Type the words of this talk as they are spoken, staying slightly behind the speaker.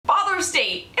Father's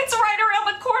Day. It's right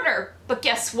around the corner. But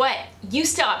guess what? You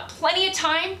still have plenty of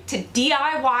time to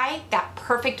DIY that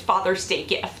perfect Father's Day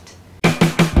gift.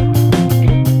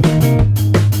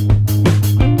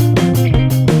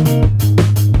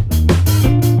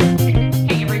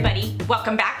 Hey everybody,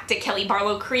 welcome back to Kelly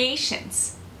Barlow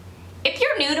Creations. If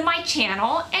you're new to my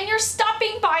channel and you're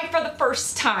stopping by for the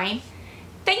first time,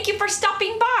 thank you for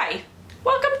stopping by.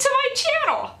 Welcome to my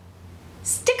channel.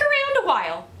 Stick around a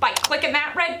while by clicking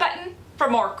that red button for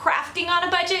more crafting on a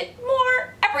budget,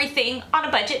 more everything on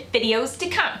a budget videos to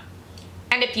come.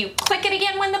 And if you click it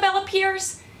again when the bell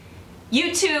appears,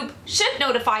 YouTube should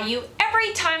notify you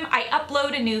every time I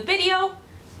upload a new video,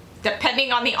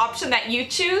 depending on the option that you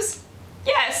choose.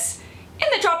 Yes, in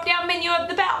the drop-down menu of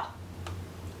the bell.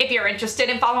 If you're interested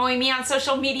in following me on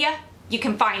social media, you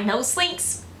can find those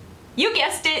links, you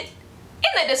guessed it,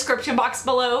 in the description box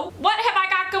below. What have I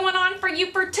got going on for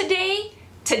you for today?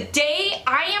 Today,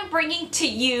 I am bringing to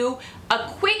you a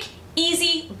quick,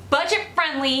 easy,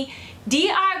 budget-friendly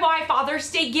DIY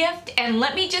Father's Day gift. And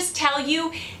let me just tell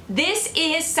you, this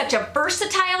is such a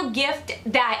versatile gift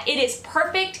that it is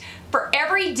perfect for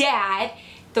every dad.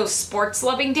 Those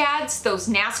sports-loving dads, those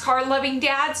NASCAR-loving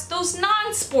dads, those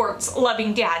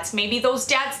non-sports-loving dads, maybe those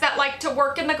dads that like to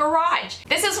work in the garage.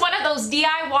 This is one of those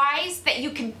DIYs that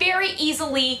you can very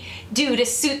easily do to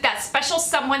suit that special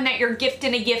someone that you're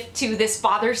gifting a gift to this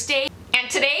Father's Day. And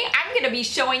today, I'm gonna be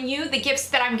showing you the gifts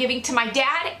that I'm giving to my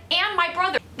dad and my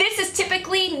brother. This is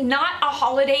typically not a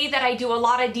holiday that I do a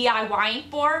lot of DIYing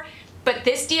for, but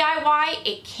this DIY,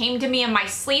 it came to me in my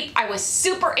sleep. I was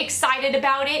super excited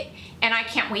about it, and I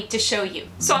can't wait to show you.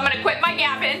 So I'm gonna quit my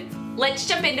gabbing, let's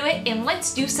jump into it, and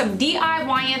let's do some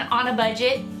DIYing on a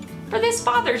budget for this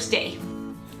Father's Day.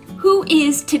 Who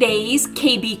is today's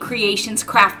KB Creations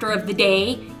Crafter of the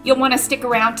Day? You'll wanna stick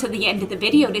around to the end of the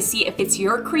video to see if it's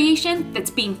your creation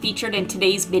that's being featured in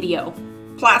today's video.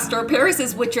 Plaster of Paris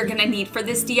is what you're gonna need for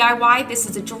this DIY. This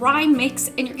is a dry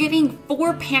mix, and you're getting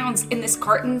 4 pounds in this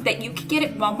carton that you can get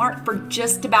at Walmart for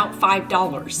just about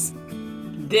 $5.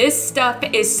 This stuff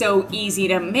is so easy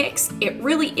to mix. It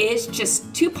really is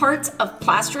just 2 parts of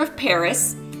plaster of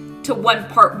Paris to 1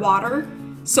 part water.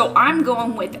 So I'm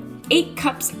going with 8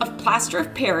 cups of plaster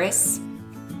of Paris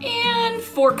and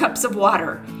 4 cups of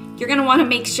water. You're gonna wanna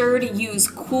make sure to use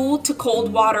cool to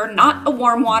cold water, not a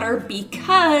warm water,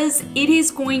 because it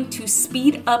is going to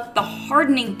speed up the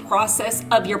hardening process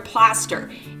of your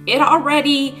plaster. It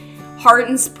already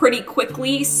hardens pretty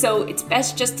quickly, so it's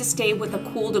best just to stay with a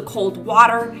cool to cold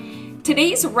water.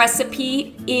 Today's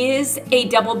recipe is a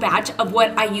double batch of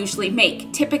what I usually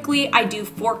make. Typically, I do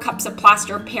 4 cups of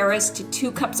plaster of Paris to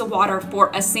 2 cups of water for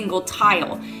a single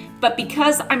tile. But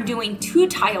because I'm doing 2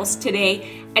 tiles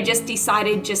today, I just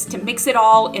decided just to mix it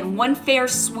all in one fair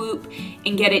swoop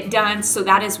and get it done. So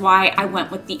that is why I went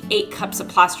with the 8 cups of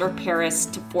plaster of Paris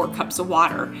to 4 cups of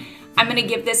water. I'm gonna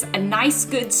give this a nice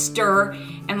good stir,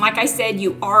 and like I said,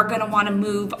 you are gonna wanna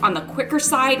move on the quicker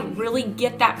side, really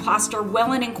get that plaster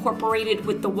well and incorporated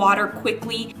with the water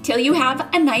quickly till you have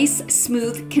a nice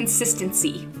smooth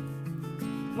consistency.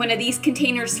 One of these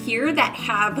containers here that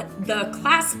have the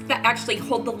clasp that actually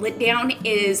hold the lid down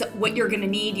is what you're gonna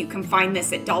need. You can find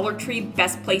this at Dollar Tree,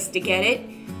 best place to get it.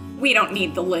 We don't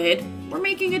need the lid, we're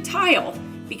making a tile.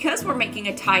 Because we're making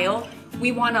a tile,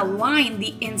 we wanna line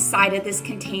the inside of this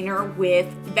container with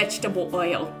vegetable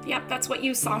oil. Yep, that's what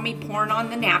you saw me pouring on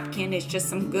the napkin, is just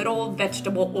some good old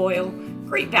vegetable oil.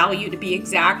 Great value to be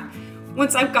exact.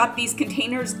 Once I've got these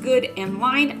containers good and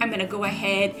lined, I'm gonna go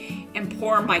ahead and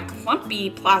pour my clumpy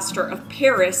plaster of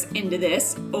Paris into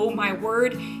this. Oh my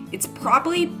word, it's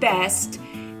probably best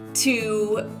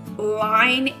to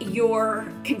line your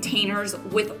containers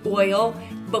with oil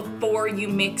before you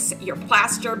mix your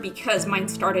plaster, because mine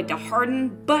started to harden,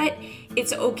 but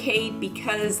it's okay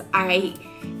because I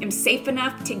am safe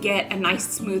enough to get a nice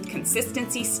smooth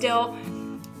consistency still.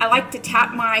 I like to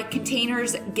tap my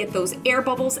containers, get those air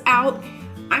bubbles out.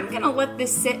 I'm gonna let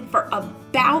this sit for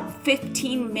about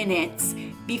 15 minutes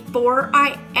before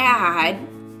I add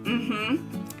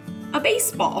a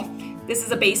baseball. This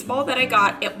is a baseball that I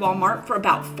got at Walmart for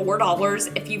about $4.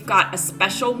 If you've got a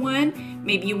special one,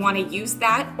 maybe you wanna use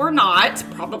that or not.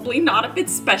 Probably not if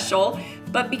it's special,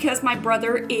 but because my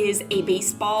brother is a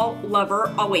baseball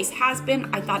lover, always has been,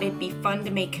 I thought it'd be fun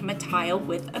to make him a tile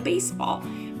with a baseball.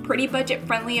 Pretty budget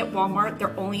friendly at Walmart.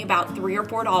 They're only about $3 or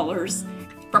 $4.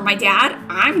 For my dad,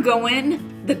 I'm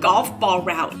going the golf ball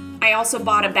route. I also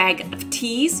bought a bag of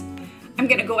tees. I'm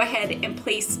gonna go ahead and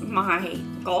place my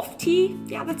golf tee.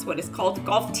 Yeah, that's what it's called,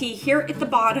 golf tee here at the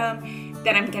bottom.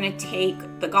 Then I'm gonna take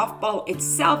the golf ball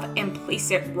itself and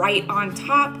place it right on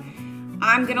top.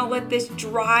 I'm gonna let this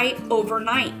dry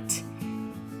overnight.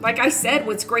 Like I said,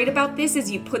 what's great about this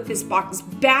is you put this box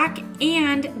back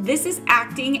and this is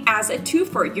acting as a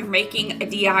twofer. You're making a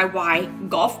DIY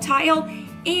golf tile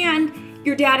and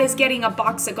your dad is getting a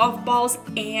box of golf balls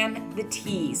and the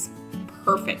tees.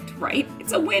 Perfect, right?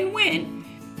 It's a win-win.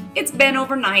 It's been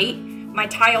overnight. My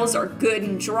tiles are good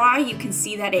and dry. You can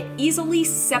see that it easily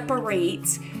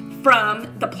separates from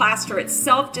the plaster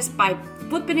itself just by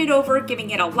flipping it over, giving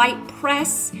it a light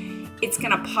press. It's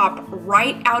gonna pop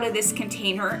right out of this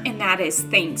container, and that is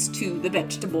thanks to the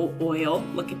vegetable oil.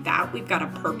 Look at that, we've got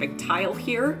a perfect tile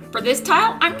here. For this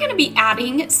tile, I'm gonna be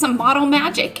adding some Model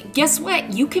Magic. Guess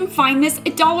what? You can find this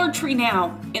at Dollar Tree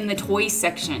now in the toys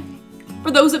section. For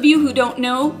those of you who don't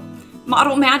know,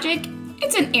 Model Magic,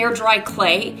 it's an air dry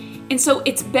clay. And so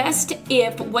it's best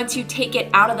if once you take it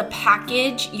out of the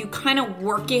package, you kind of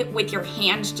work it with your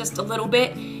hands just a little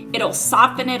bit. It'll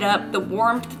soften it up. The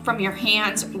warmth from your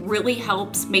hands really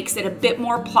helps, makes it a bit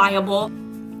more pliable.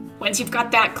 Once you've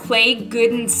got that clay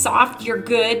good and soft, you're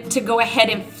good to go ahead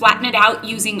and flatten it out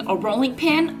using a rolling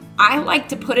pin. I like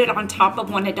to put it on top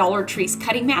of one of Dollar Tree's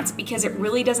cutting mats because it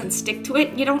really doesn't stick to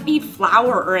it. You don't need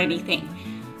flour or anything.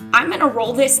 I'm gonna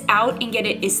roll this out and get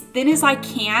it as thin as I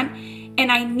can, and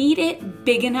I need it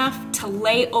big enough to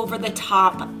lay over the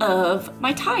top of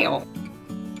my tile.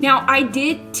 Now, I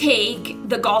did take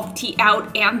the golf tee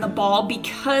out and the ball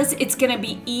because it's gonna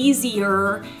be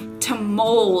easier to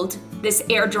mold this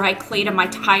air dry clay to my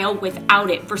tile without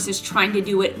it versus trying to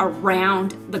do it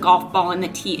around the golf ball and the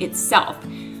tee itself.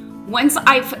 Once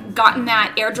I've gotten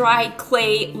that air dry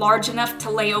clay large enough to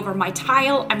lay over my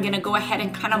tile, I'm gonna go ahead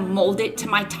and kind of mold it to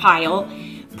my tile,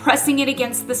 pressing it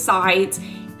against the sides.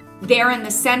 There in the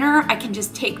center, I can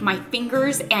just take my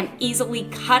fingers and easily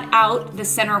cut out the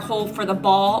center hole for the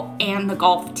ball and the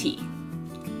golf tee.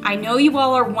 I know you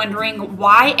all are wondering,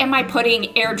 why am I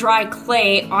putting air dry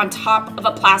clay on top of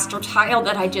a plaster tile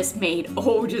that I just made?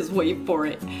 Oh, just wait for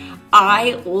it.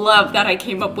 I love that I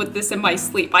came up with this in my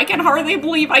sleep. I can hardly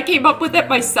believe I came up with it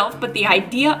myself, but the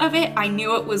idea of it, I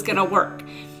knew it was gonna work.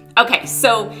 Okay,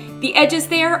 so the edges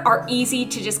there are easy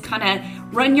to just kind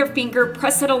of run your finger,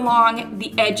 press it along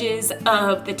the edges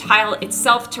of the tile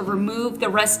itself to remove the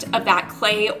rest of that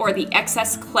clay or the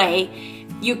excess clay.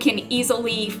 You can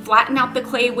easily flatten out the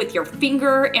clay with your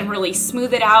finger and really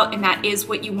smooth it out, and that is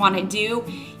what you want to do.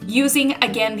 Using,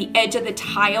 again, the edge of the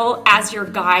tile as your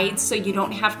guide so you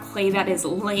don't have clay that is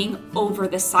laying over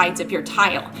the sides of your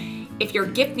tile. If you're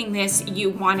gifting this, you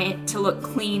want it to look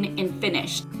clean and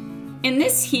finished. And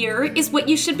this here is what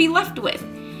you should be left with.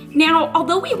 Now,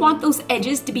 although we want those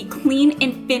edges to be clean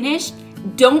and finished,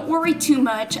 don't worry too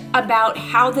much about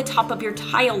how the top of your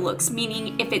tile looks,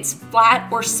 meaning if it's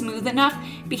flat or smooth enough,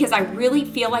 because I really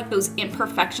feel like those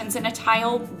imperfections in a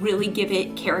tile really give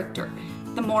it character.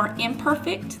 The more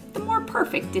imperfect, the more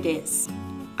perfect it is.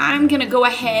 I'm gonna go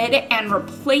ahead and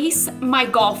replace my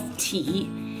golf tee,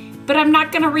 but I'm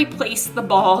not gonna replace the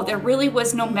ball. There really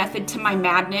was no method to my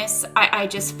madness. I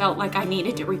just felt like I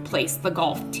needed to replace the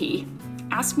golf tee.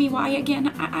 Ask me why again?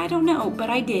 I don't know, but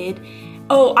I did.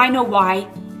 Oh, I know why.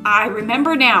 I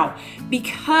remember now.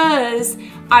 Because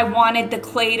I wanted the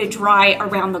clay to dry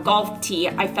around the golf tee.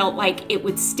 I felt like it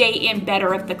would stay in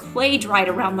better if the clay dried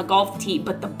around the golf tee,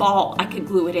 but the ball, I could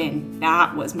glue it in.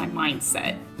 That was my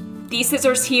mindset. These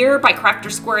scissors here by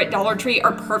Crafter Square at Dollar Tree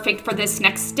are perfect for this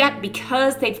next step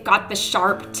because they've got the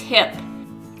sharp tip.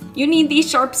 You need these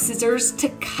sharp scissors to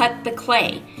cut the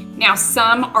clay. Now,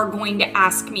 some are going to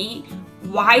ask me,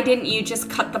 why didn't you just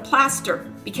cut the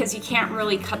plaster? Because you can't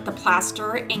really cut the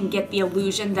plaster and get the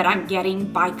illusion that I'm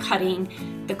getting by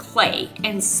cutting the clay.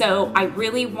 And so I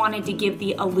really wanted to give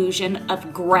the illusion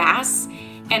of grass,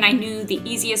 and I knew the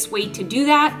easiest way to do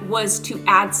that was to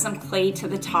add some clay to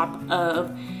the top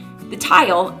of the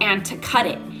tile and to cut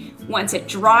it. Once it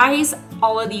dries,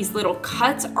 all of these little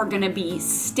cuts are gonna be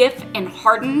stiff and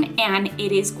hardened, and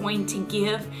it is going to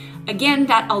give, again,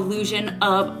 that illusion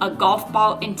of a golf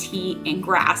ball and tee and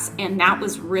grass. And that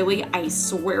was really, I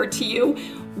swear to you,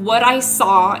 what I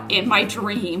saw in my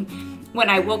dream when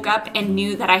I woke up and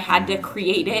knew that I had to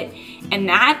create it. And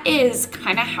that is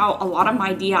kind of how a lot of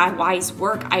my DIYs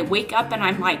work. I wake up and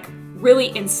I'm like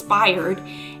really inspired,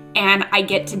 and I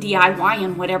get to DIY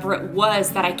in whatever it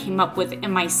was that I came up with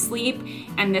in my sleep.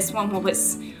 And this one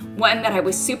was one that I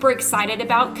was super excited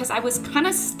about because I was kind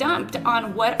of stumped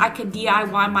on what I could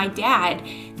DIY my dad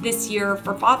this year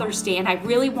for Father's Day, and I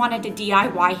really wanted to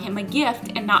DIY him a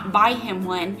gift and not buy him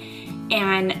one.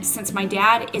 And since my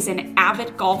dad is an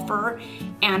avid golfer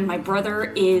and my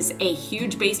brother is a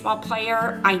huge baseball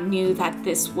player, I knew that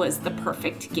this was the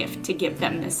perfect gift to give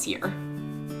them this year.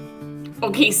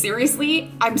 Okay,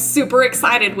 seriously, I'm super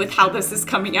excited with how this is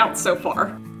coming out so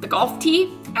far. The golf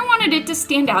tee, I wanted it to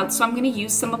stand out, so I'm gonna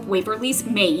use some of Waverly's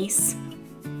Maize.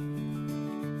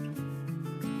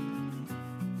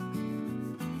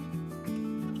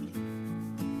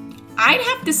 I'd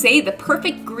have to say the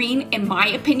perfect green, in my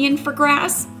opinion, for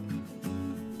grass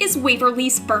is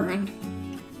Waverly's Fern.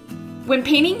 When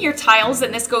painting your tiles,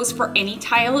 and this goes for any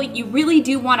tile, you really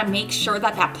do want to make sure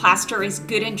that that plaster is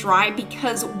good and dry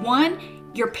because 1,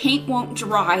 your paint won't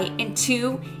dry, and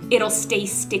 2, it'll stay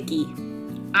sticky.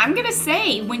 I'm gonna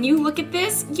say, when you look at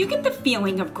this, you get the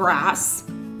feeling of grass.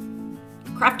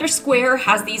 Crafter Square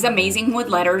has these amazing wood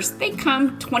letters. They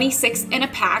come 26 in a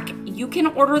pack. You can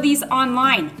order these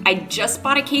online. I just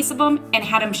bought a case of them and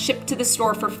had them shipped to the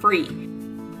store for free.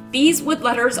 These wood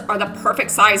letters are the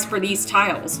perfect size for these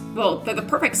tiles. Well, they're the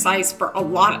perfect size for a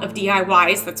lot of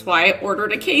DIYs. That's why I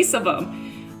ordered a case of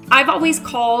them. I've always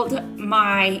called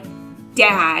my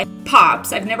dad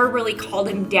Pops. I've never really called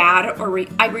him Dad, or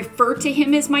I refer to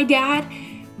him as my dad,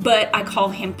 but I call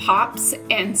him Pops.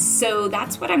 And so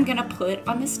that's what I'm gonna put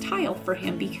on this tile for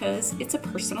him because it's a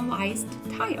personalized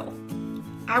tile.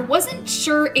 I wasn't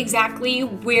sure exactly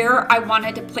where I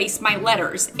wanted to place my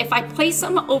letters. If I place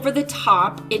them over the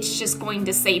top, it's just going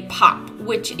to say Pop,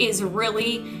 which is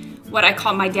really what I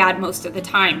call my dad most of the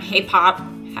time. Hey Pop,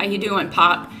 how you doing,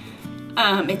 Pop?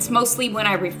 It's mostly when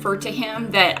I refer to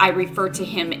him that I refer to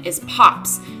him as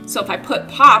Pops. So if I put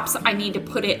Pops, I need to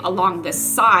put it along the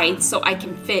side so I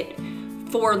can fit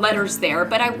 4 letters there,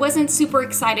 but I wasn't super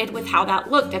excited with how that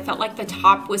looked. I felt like the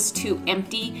top was too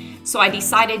empty, so I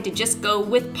decided to just go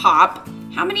with Pop.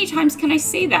 How many times can I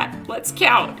say that? Let's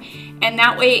count. And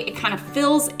that way it kind of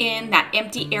fills in that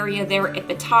empty area there at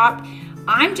the top.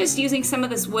 I'm just using some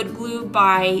of this wood glue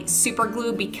by Super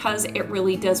Glue because it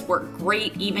really does work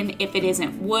great even if it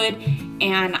isn't wood,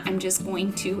 and I'm just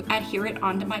going to adhere it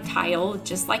onto my tile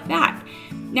just like that.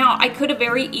 Now I could have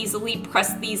very easily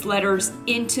pressed these letters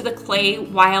into the clay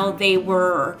while the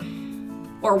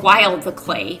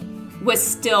clay was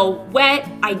still wet.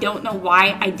 I don't know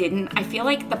why I didn't. I feel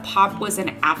like the pop was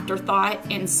an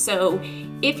afterthought, and so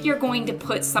if you're going to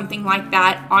put something like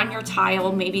that on your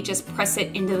tile, maybe just press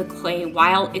it into the clay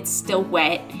while it's still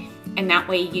wet, and that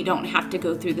way you don't have to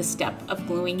go through the step of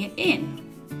gluing it in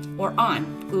or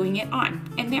on, gluing it on.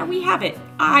 And there we have it.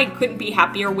 I couldn't be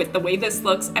happier with the way this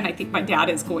looks, and I think my dad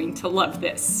is going to love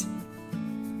this.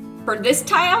 For this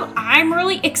tile, I'm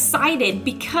really excited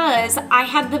because I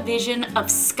had the vision of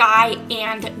sky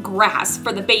and grass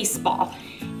for the baseball.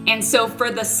 And so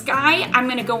for the sky, I'm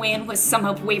gonna go in with some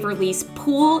of Waverly's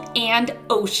Pool and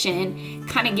Ocean,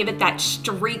 kind of give it that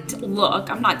streaked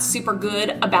look. I'm not super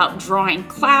good about drawing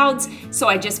clouds, so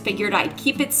I just figured I'd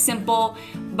keep it simple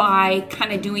by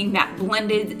kind of doing that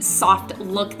blended soft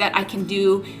look that I can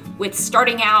do with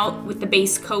starting out with the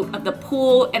base coat of the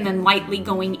pool and then lightly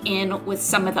going in with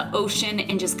some of the ocean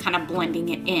and just kind of blending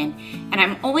it in. And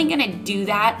I'm only gonna do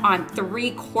that on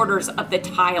 3/4 of the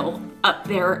tile up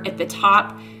there at the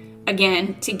top,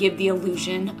 again, to give the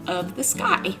illusion of the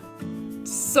sky.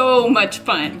 So much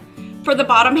fun. For the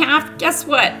bottom half, guess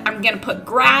what? I'm gonna put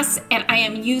grass, and I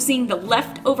am using the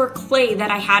leftover clay that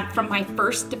I had from my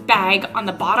first bag on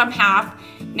the bottom half.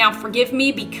 Now forgive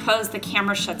me because the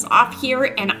camera shuts off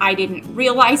here and I didn't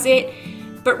realize it,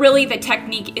 but really the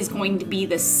technique is going to be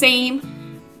the same.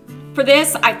 For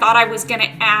this, I thought I was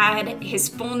gonna add his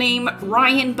full name,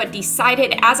 Ryan, but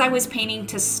decided as I was painting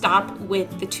to stop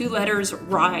with the 2 letters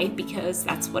Rye because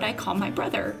that's what I call my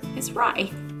brother, is Rye.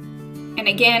 And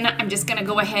again, I'm just gonna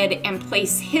go ahead and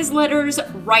place his letters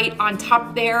right on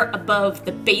top there above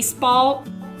the baseball.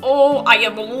 Oh, I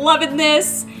am loving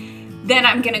this. Then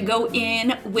I'm gonna go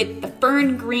in with the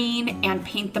fern green and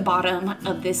paint the bottom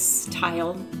of this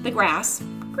tile, the grass,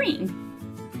 green.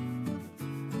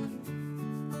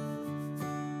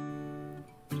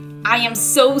 I am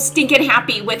so stinking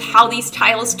happy with how these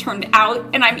tiles turned out,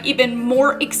 and I'm even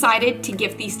more excited to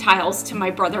give these tiles to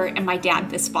my brother and my dad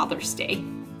this Father's Day.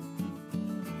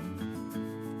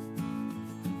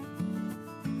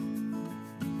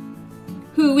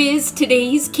 Who is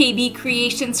today's KB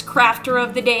Creations Crafter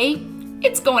of the Day?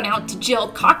 It's going out to Jill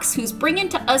Cox, who's bringing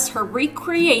to us her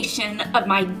recreation of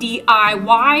my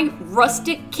DIY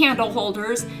rustic candle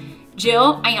holders.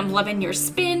 Jill, I am loving your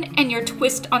spin and your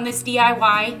twist on this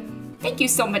DIY. Thank you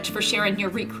so much for sharing your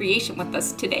recreation with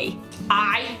us today.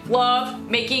 I love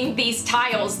making these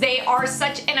tiles. They are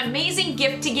such an amazing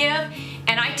gift to give.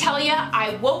 And I tell you,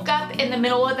 I woke up in the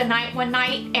middle of the night one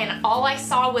night and all I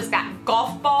saw was that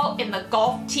golf ball in the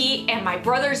golf tee and my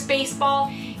brother's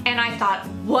baseball. And I thought,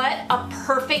 what a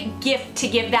perfect gift to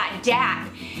give that dad.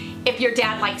 If your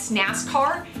dad likes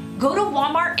NASCAR, Go to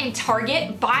Walmart and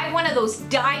Target, buy one of those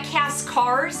die-cast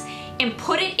cars and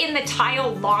put it in the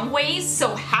tile long ways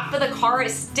so half of the car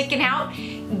is sticking out.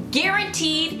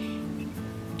 Guaranteed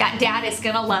that dad is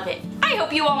gonna love it. I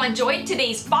hope you all enjoyed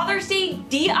today's Father's Day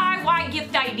DIY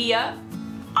gift idea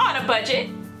on a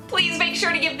budget. Please make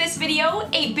sure to give this video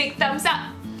a big thumbs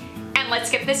up. And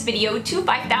let's get this video to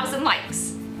 5,000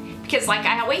 likes. Because like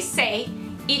I always say,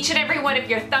 each and every one of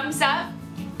your thumbs up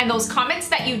and those comments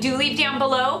that you do leave down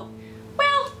below,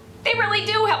 well, they really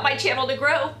do help my channel to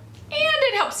grow. And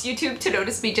it helps YouTube to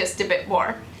notice me just a bit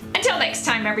more. Until next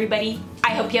time, everybody, I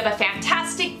hope you have a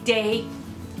fantastic day.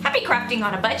 Happy crafting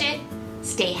on a budget.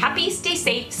 Stay happy, stay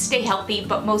safe, stay healthy,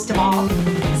 but most of all,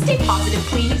 stay positive,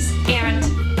 please. And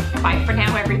bye for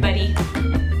now, everybody.